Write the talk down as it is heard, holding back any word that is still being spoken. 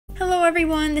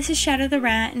everyone, this is Shadow the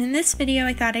Rat, and in this video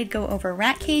I thought I'd go over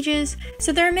rat cages.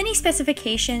 So there are many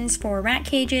specifications for rat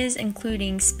cages,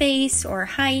 including space or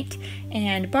height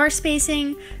and bar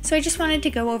spacing, so I just wanted to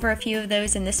go over a few of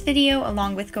those in this video,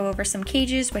 along with go over some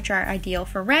cages which are ideal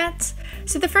for rats.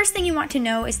 So the first thing you want to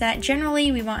know is that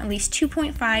generally we want at least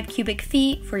 2.5 cubic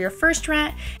feet for your first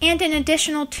rat, and an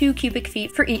additional 2 cubic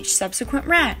feet for each subsequent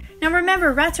rat. Now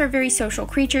remember, rats are very social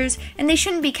creatures, and they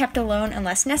shouldn't be kept alone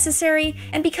unless necessary,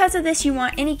 and because of this you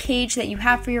want any cage that you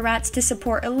have for your rats to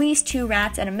support at least 2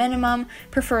 rats at a minimum,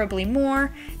 preferably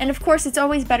more, and of course it's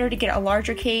always better to get a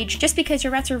larger cage just because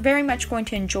your rats are very much going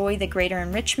to enjoy the greater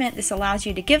enrichment this allows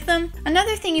you to give them.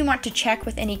 Another thing you want to check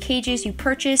with any cages you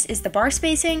purchase is the bar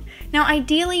spacing. Now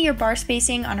ideally your bar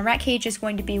spacing on a rat cage is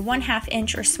going to be 1/2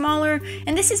 inch or smaller,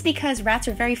 and this is because rats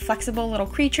are very flexible little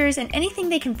creatures, and anything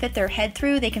they can fit their head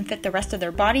through, they can fit the rest of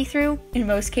their body through. In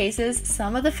most cases,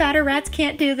 some of the fatter rats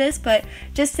can't do this, but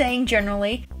just saying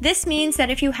generally. This means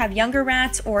that if you have younger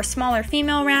rats or smaller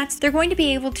female rats, they're going to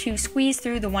be able to squeeze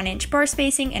through the 1-inch bar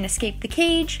spacing and escape the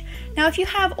cage. Now if you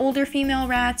have older female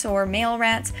rats or male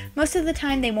rats, most of the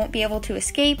time they won't be able to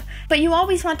escape, but you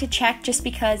always want to check just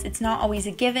because it's not always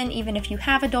a given, even if you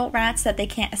have adult rats, that they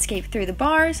can't escape through the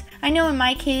bars. I know in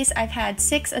my case I've had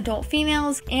 6 adult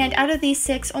females, and out of these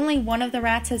 6, only one of the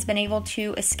rats has been able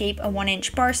to escape a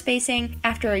 1-inch bar spacing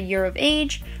after a year of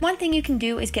age. One thing you can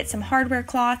do is get some hardware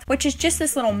cloth, which is just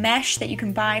this little mesh that you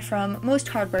can buy from most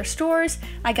hardware stores.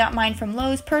 I got mine from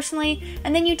Lowe's personally,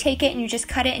 and then you take it and you just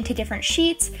cut it into different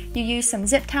sheets. You use some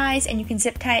zip ties and you can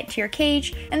zip tie it to your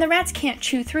cage, and the rats can't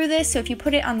chew through this, so if you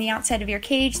put it on the outside of your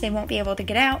cage they won't be able to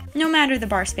get out, no matter the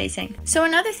bar spacing. So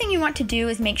another thing you want to do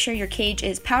is make sure your cage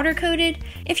is powder coated.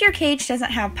 If your cage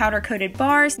doesn't have powder coated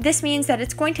bars, this means that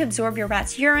it's going to absorb your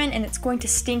rat's urine and it's going to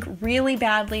stink really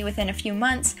badly within a few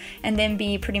months and then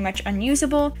be pretty much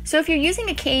unusable. So if you're using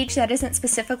a cage that isn't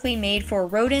specifically made for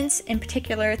rodents, in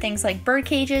particular things like bird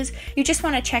cages, you just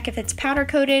want to check if it's powder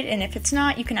coated, and if it's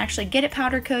not, you can actually get it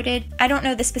powder coated. I don't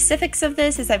know the specifics of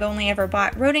this as I've only ever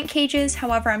bought rodent cages,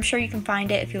 however I'm sure you can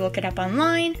find it if you look it up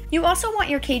online. You also want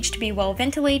your cage to be well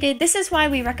ventilated. This is why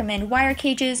we recommend wire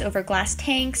cages over glass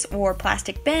tanks or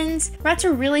plastic bins. Rats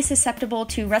are really susceptible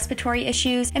to respiratory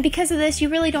issues, and because of this you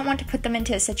really don't want to put them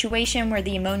into a situation where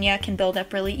the ammonia can build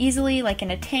up really easily, like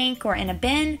in a tank or in a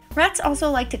bin. Rats also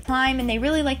like to climb, and they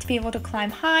really like to be able to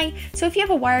climb high, so if you have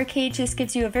a wire cage, this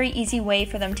gives you a very easy way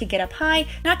for them to get up high.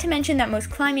 Not to mention that most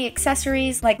climbing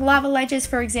accessories like lava ledges,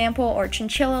 for example, or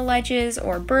chinchilla ledges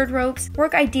or bird ropes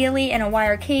work ideally in a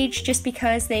wire cage just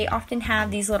because they often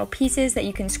have these little pieces that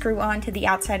you can screw onto the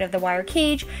outside of the wire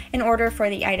cage in order for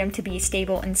the item to be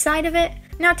stable inside of it.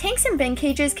 Now tanks and bin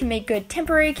cages can make good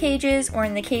temporary cages, or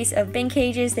in the case of bin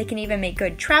cages they can even make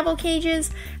good travel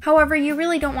cages. However, you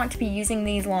really don't want to be using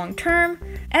these long term.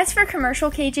 As for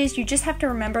commercial cages, you just have to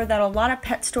remember that a lot of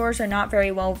pet stores are not very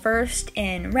well versed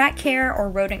in rat care or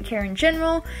rodent care in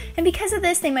general, and because of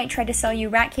this they might try to sell you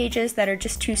rat cages that are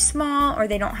just too small or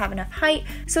they don't have enough height,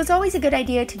 so it's always a good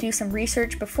idea to do some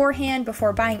research beforehand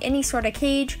before buying any sort of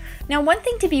cage. Now one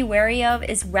thing to be wary of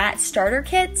is rat starter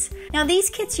kits. Now these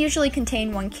kits usually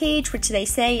contain one cage, which they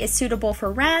say is suitable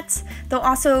for rats. They'll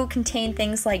also contain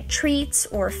things like treats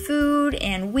or food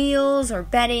and wheels or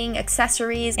bedding,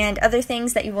 accessories, and other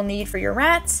things that you will need for your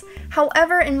rats.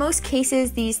 However, in most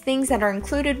cases these things that are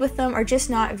included with them are just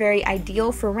not very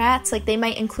ideal for rats. Like they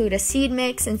might include a seed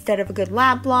mix instead of a good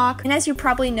lab block, and as you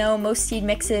probably know, most seed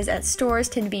mixes at stores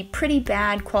tend to be pretty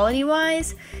bad quality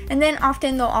wise, and then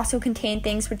often they'll also contain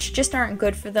things which just aren't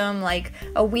good for them, like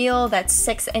a wheel that's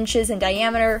 6 inches in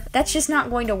diameter. That's just not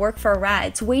going to work for a rat,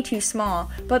 it's way too small,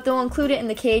 but they'll include it in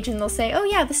the cage and they'll say, oh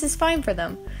yeah, this is fine for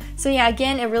them. So yeah,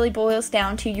 again, it really boils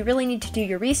down to you really need to do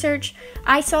your research.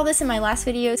 I saw this in my last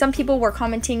video. Some people were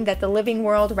commenting that the Living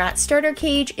World rat starter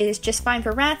cage is just fine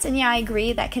for rats, and yeah, I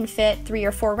agree, that can fit 3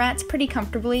 or 4 rats pretty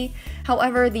comfortably.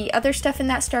 However, the other stuff in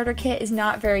that starter kit is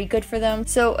not very good for them.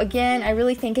 So again, I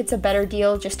really think it's a better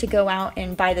deal just to go out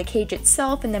and buy the cage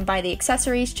itself and then buy the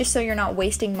accessories, just so you're not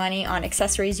wasting money on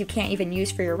accessories you can't even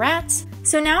use for your rats.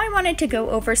 So now I wanted to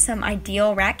go over some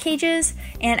ideal rat cages,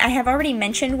 and I have already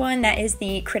mentioned one, that is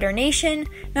the Critter Nation.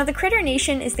 Now the Critter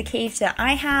Nation is the cage that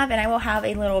I have, and I will have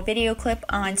a little video clip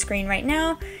on screen right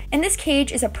now. And this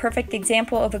cage is a perfect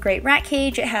example of a great rat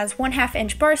cage. It has 1/2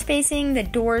 inch bar spacing, the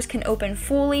doors can open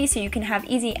fully so you can have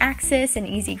easy access and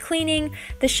easy cleaning.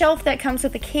 The shelf that comes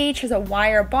with the cage has a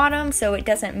wire bottom so it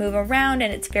doesn't move around,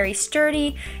 and it's very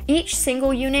sturdy. Each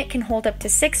single unit can hold up to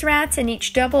 6 rats and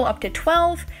each double up to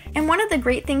 12. And one of the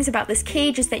great things about this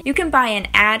cage is that you can buy an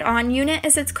add-on unit,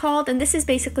 as it's called, and this is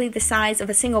basically the size of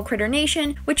a single double critter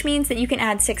nation, which means that you can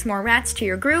add 6 more rats to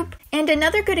your group. And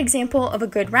another good example of a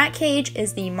good rat cage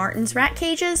is the Martin's rat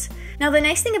cages. Now the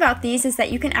nice thing about these is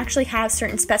that you can actually have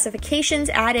certain specifications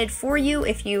added for you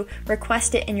if you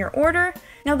request it in your order.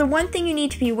 Now the one thing you need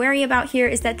to be wary about here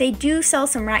is that they do sell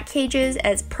some rat cages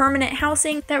as permanent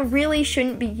housing that really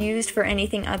shouldn't be used for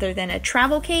anything other than a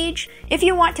travel cage. If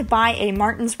you want to buy a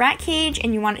Martin's rat cage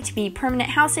and you want it to be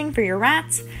permanent housing for your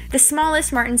rats, the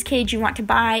smallest Martin's cage you want to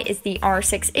buy is the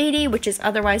R680, which is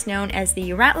otherwise known as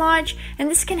the Rat Lodge, and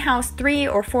this can house 3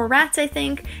 or 4 rats I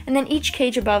think, and then each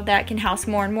cage above that can house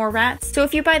more and more rats. So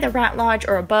if you buy the Rat Lodge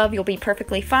or above, you'll be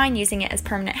perfectly fine using it as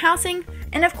permanent housing.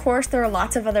 And of course, there are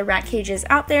lots of other rat cages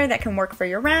out there that can work for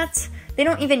your rats. They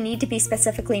don't even need to be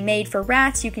specifically made for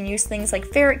rats. You can use things like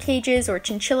ferret cages or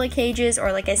chinchilla cages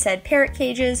or, like I said, parrot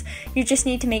cages. You just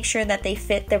need to make sure that they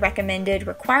fit the recommended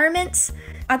requirements.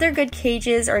 Other good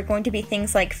cages are going to be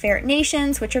things like ferret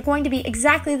nations, which are going to be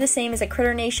exactly the same as a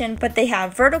critter nation, but they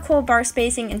have vertical bar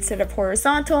spacing instead of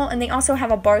horizontal, and they also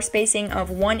have a bar spacing of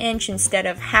 1 inch instead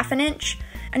of ½ inch.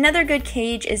 Another good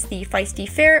cage is the feisty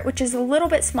ferret, which is a little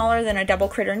bit smaller than a double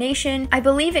critter nation. I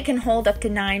believe it can hold up to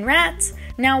 9 rats.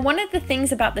 Now, one of the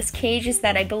things about this cage is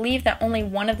that I believe that only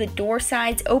one of the door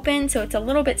sides open, so it's a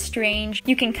little bit strange.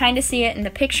 You can kind of see it in the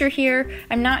picture here.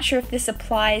 I'm not sure if this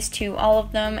applies to all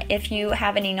of them. If you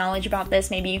have any knowledge about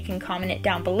this, maybe you can comment it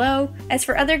down below. As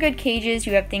for other good cages,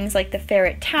 you have things like the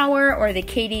Ferret Tower or the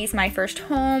Katie's My First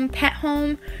Home pet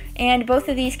home. And both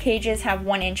of these cages have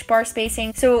 1 inch bar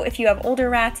spacing, so if you have older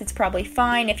rats, it's probably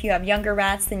fine. If you have younger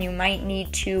rats, then you might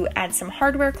need to add some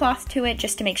hardware cloth to it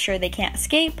just to make sure they can't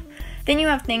escape. Then you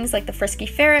have things like the Frisky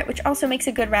Ferret, which also makes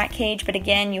a good rat cage, but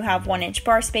again, you have 1 inch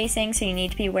bar spacing, so you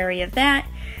need to be wary of that.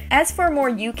 As for more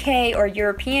UK or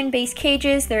European-based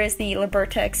cages, there is the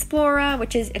Liberta Explora,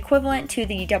 which is equivalent to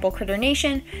the double critter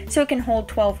nation, so it can hold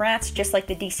 12 rats just like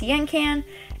the DCN can.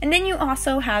 And then you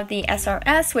also have the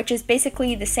SRS, which is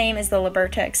basically the same as the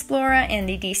Liberta Explora and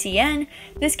the DCN.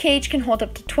 This cage can hold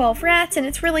up to 12 rats, and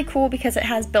it's really cool because it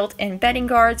has built-in bedding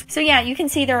guards. So yeah, you can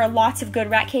see there are lots of good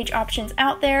rat cage options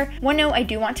out there. One note I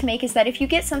do want to make is that if you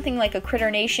get something like a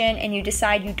critter nation and you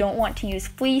decide you don't want to use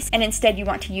fleece and instead you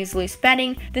want to use loose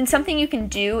bedding, then something you can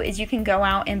do is you can go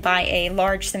out and buy a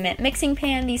large cement mixing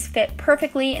pan. These fit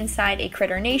perfectly inside a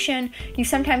critter nation. You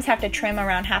sometimes have to trim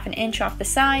around ½ inch off the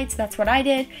sides. That's what I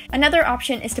did. Another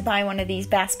option is to buy one of these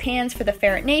bass pans for the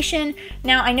Ferret Nation.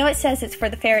 Now, I know it says it's for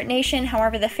the Ferret Nation,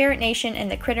 however, the Ferret Nation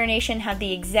and the Critter Nation have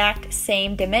the exact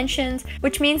same dimensions,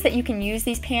 which means that you can use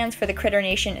these pans for the Critter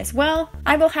Nation as well.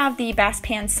 I will have the Bass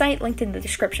Pan site linked in the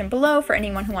description below for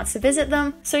anyone who wants to visit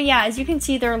them. So yeah, as you can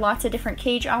see, there are lots of different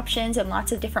cage options and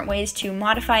lots of different ways to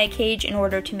modify a cage in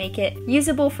order to make it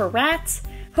usable for rats.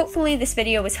 Hopefully this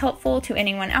video was helpful to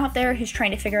anyone out there who's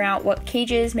trying to figure out what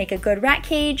cages make a good rat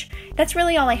cage. That's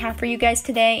really all I have for you guys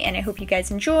today, and I hope you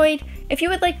guys enjoyed. If you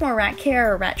would like more rat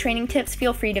care or rat training tips,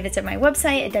 feel free to visit my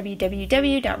website at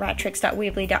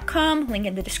www.rattricks.weebly.com, link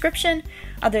in the description.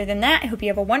 Other than that, I hope you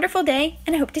have a wonderful day,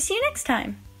 and I hope to see you next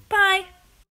time. Bye!